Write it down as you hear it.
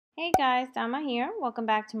Hey guys, Dama here. Welcome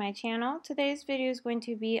back to my channel. Today's video is going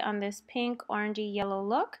to be on this pink, orangey, yellow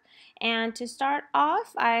look. And to start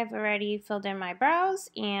off, I've already filled in my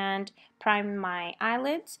brows and primed my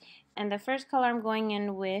eyelids. And the first color I'm going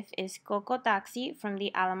in with is Coco Taxi from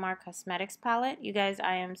the Alamar Cosmetics palette. You guys,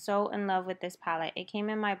 I am so in love with this palette. It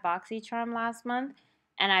came in my BoxyCharm last month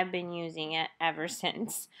and I've been using it ever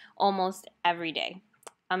since, almost every day.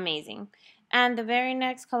 Amazing. And the very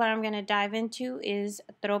next color I'm going to dive into is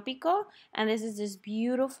Tropico, and this is this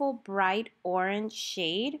beautiful bright orange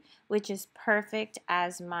shade, which is perfect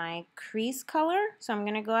as my crease color. So I'm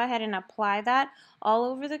going to go ahead and apply that all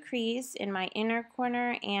over the crease in my inner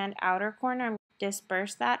corner and outer corner. I'm going to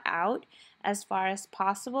disperse that out as far as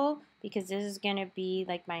possible because this is going to be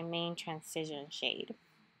like my main transition shade.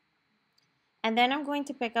 And then I'm going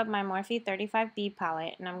to pick up my Morphe 35B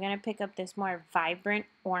palette, and I'm going to pick up this more vibrant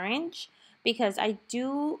orange because I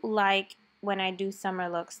do like when I do summer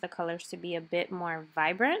looks the colors to be a bit more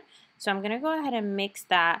vibrant. So I'm going to go ahead and mix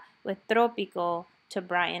that with Tropical to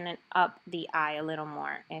brighten up the eye a little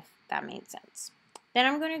more, if that made sense. Then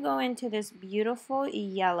I'm going to go into this beautiful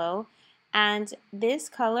yellow, and this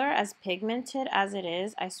color, as pigmented as it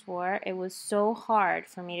is, I swore it was so hard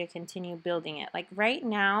for me to continue building it. Like right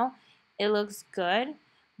now, it looks good,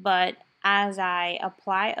 but as I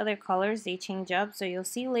apply other colors, they change up. So you'll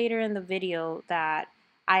see later in the video that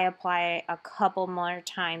I apply a couple more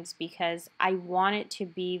times because I want it to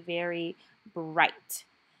be very bright.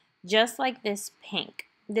 Just like this pink.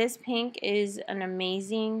 This pink is an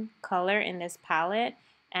amazing color in this palette,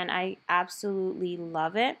 and I absolutely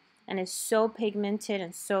love it. And it's so pigmented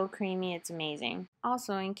and so creamy, it's amazing.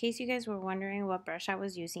 Also, in case you guys were wondering what brush I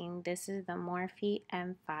was using, this is the Morphe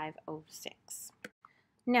M506.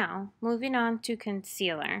 Now, moving on to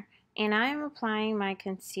concealer. And I am applying my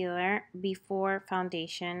concealer before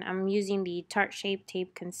foundation. I'm using the Tarte Shape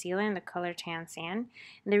Tape Concealer in the color Tan Sand.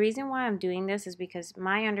 And the reason why I'm doing this is because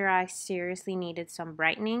my under eye seriously needed some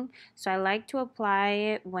brightening. So I like to apply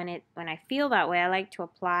it when I feel that way. I like to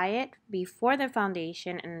apply it before the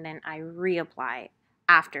foundation and then I reapply it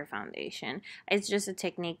after foundation. It's just a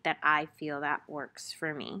technique that I feel that works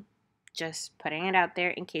for me. Just putting it out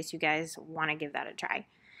there in case you guys want to give that a try.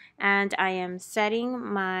 And I am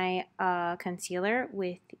setting my concealer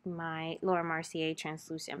with my Laura Mercier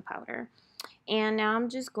translucent powder. And now I'm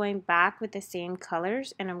just going back with the same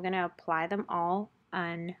colors and I'm going to apply them all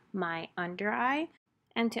on my under eye.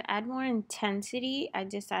 And to add more intensity, I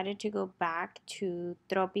decided to go back to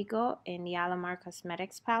Tropico in the Alamar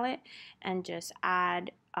Cosmetics palette and just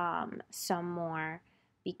add some more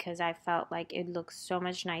because I felt like it looks so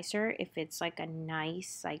much nicer if it's like a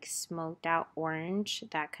nice, like smoked out orange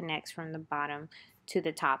that connects from the bottom to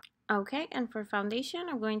the top. Okay, and for foundation,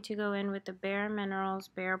 I'm going to go in with the Bare Minerals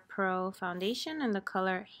Bare Pro foundation in the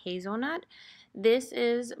color Hazelnut. This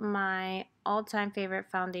is my all-time favorite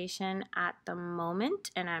foundation at the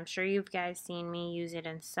moment, and I'm sure you guys seen me use it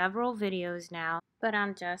in several videos now, but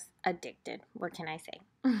I'm just addicted. What can I say?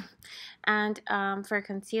 And for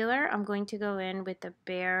concealer, I'm going to go in with the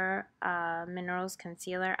Bare Minerals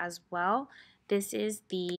concealer as well. This is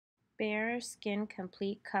the Bare Skin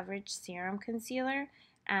Complete Coverage Serum Concealer,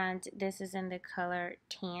 and this is in the color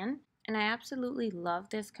Tan. And I absolutely love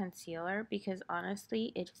this concealer because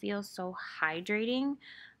honestly it feels so hydrating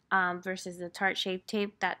versus the Tarte Shape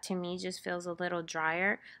Tape that to me just feels a little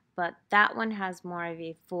drier, but that one has more of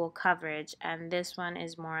a full coverage and this one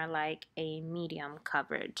is more like a medium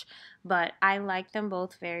coverage. But I like them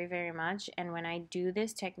both very, very much, and when I do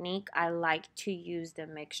this technique I like to use the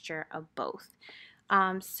mixture of both.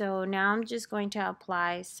 So now I'm just going to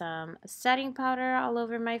apply some setting powder all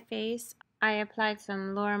over my face. I applied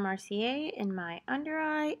some Laura Mercier in my under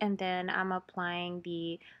eye, and then I'm applying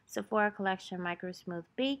the Sephora Collection Micro Smooth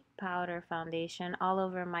Baked Powder Foundation all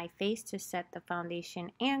over my face to set the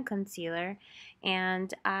foundation and concealer.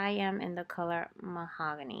 And I am in the color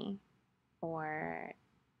Mahogany, or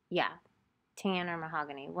yeah, Tan or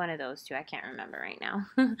Mahogany, one of those two. I can't remember right now.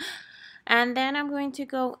 And then I'm going to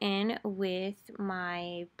go in with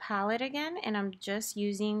my palette again, and I'm just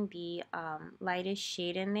using the lightest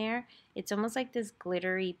shade in there. It's almost like this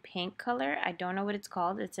glittery pink color. I don't know what it's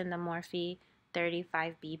called. It's in the Morphe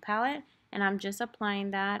 35B palette, and I'm just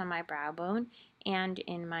applying that on my brow bone and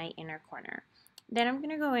in my inner corner. Then I'm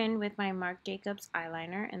going to go in with my Marc Jacobs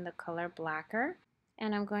eyeliner in the color Blacker,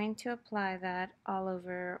 and I'm going to apply that all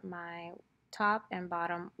over my top and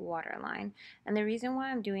bottom waterline. And the reason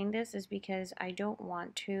why I'm doing this is because I don't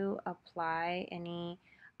want to apply any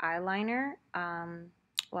eyeliner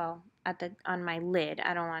well on my lid.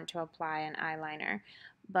 I don't want to apply an eyeliner,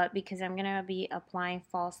 but because I'm gonna be applying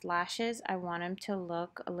false lashes, I want them to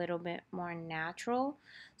look a little bit more natural.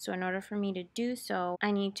 So in order for me to do so,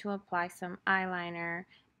 I need to apply some eyeliner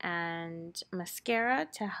and mascara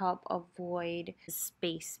to help avoid the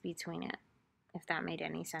space between it, if that made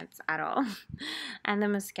any sense at all. And the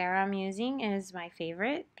mascara I'm using is my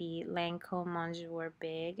favorite, the Lancome Monjour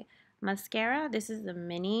Big mascara. This is the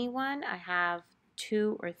mini one. I have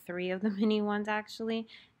 2 or 3 of the mini ones actually,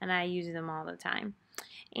 and I use them all the time.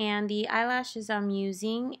 And the eyelashes I'm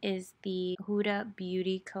using is the Huda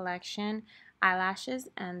Beauty Collection eyelashes,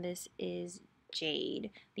 and this is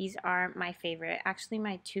Jade. These are my favorite. Actually,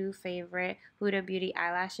 my 2 favorite Huda Beauty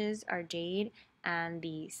eyelashes are Jade and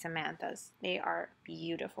the Samanthas. They are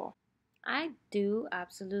beautiful. I do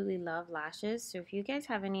absolutely love lashes. So if you guys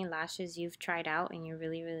have any lashes you've tried out and you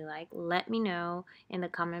really like, let me know in the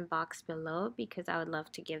comment box below because I would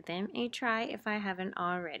love to give them a try if I haven't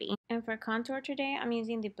already. And for contour today, I'm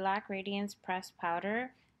using the Black Radiance Pressed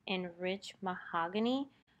Powder in Rich Mahogany.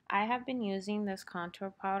 I have been using this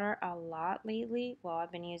contour powder a lot lately. Well,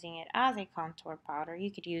 I've been using it as a contour powder.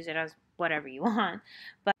 You could use it as whatever you want.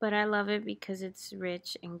 But I love it because it's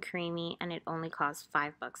rich and creamy and it only costs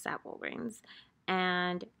 $5 at Walgreens.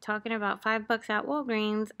 And talking about $5 at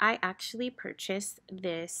Walgreens, I actually purchased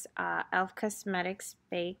this e.l.f. Cosmetics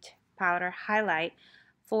Baked Powder Highlight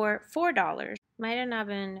for $4. Might have not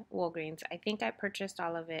been Walgreens. I think I purchased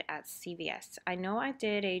all of it at CVS. I know I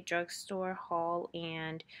did a drugstore haul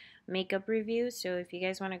and makeup review, so if you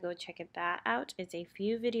guys want to go check that out, it's a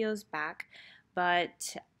few videos back,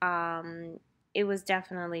 but it was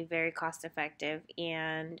definitely very cost effective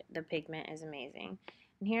and the pigment is amazing.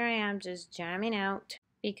 And here I am just jamming out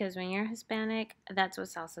because when you're Hispanic, that's what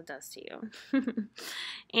salsa does to you.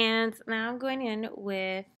 And now I'm going in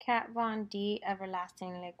with Kat Von D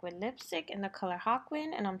Everlasting Liquid Lipstick in the color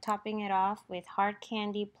Hawkwind, and I'm topping it off with Hard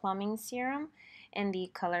Candy Plumbing Serum in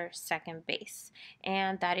the color Second Base.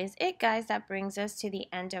 And that is it, guys. That brings us to the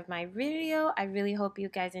end of my video. I really hope you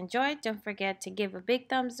guys enjoyed. Don't forget to give a big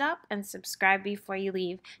thumbs up and subscribe before you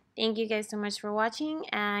leave. Thank you guys so much for watching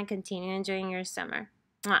and continue enjoying your summer.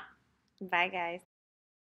 Mwah. Bye, guys.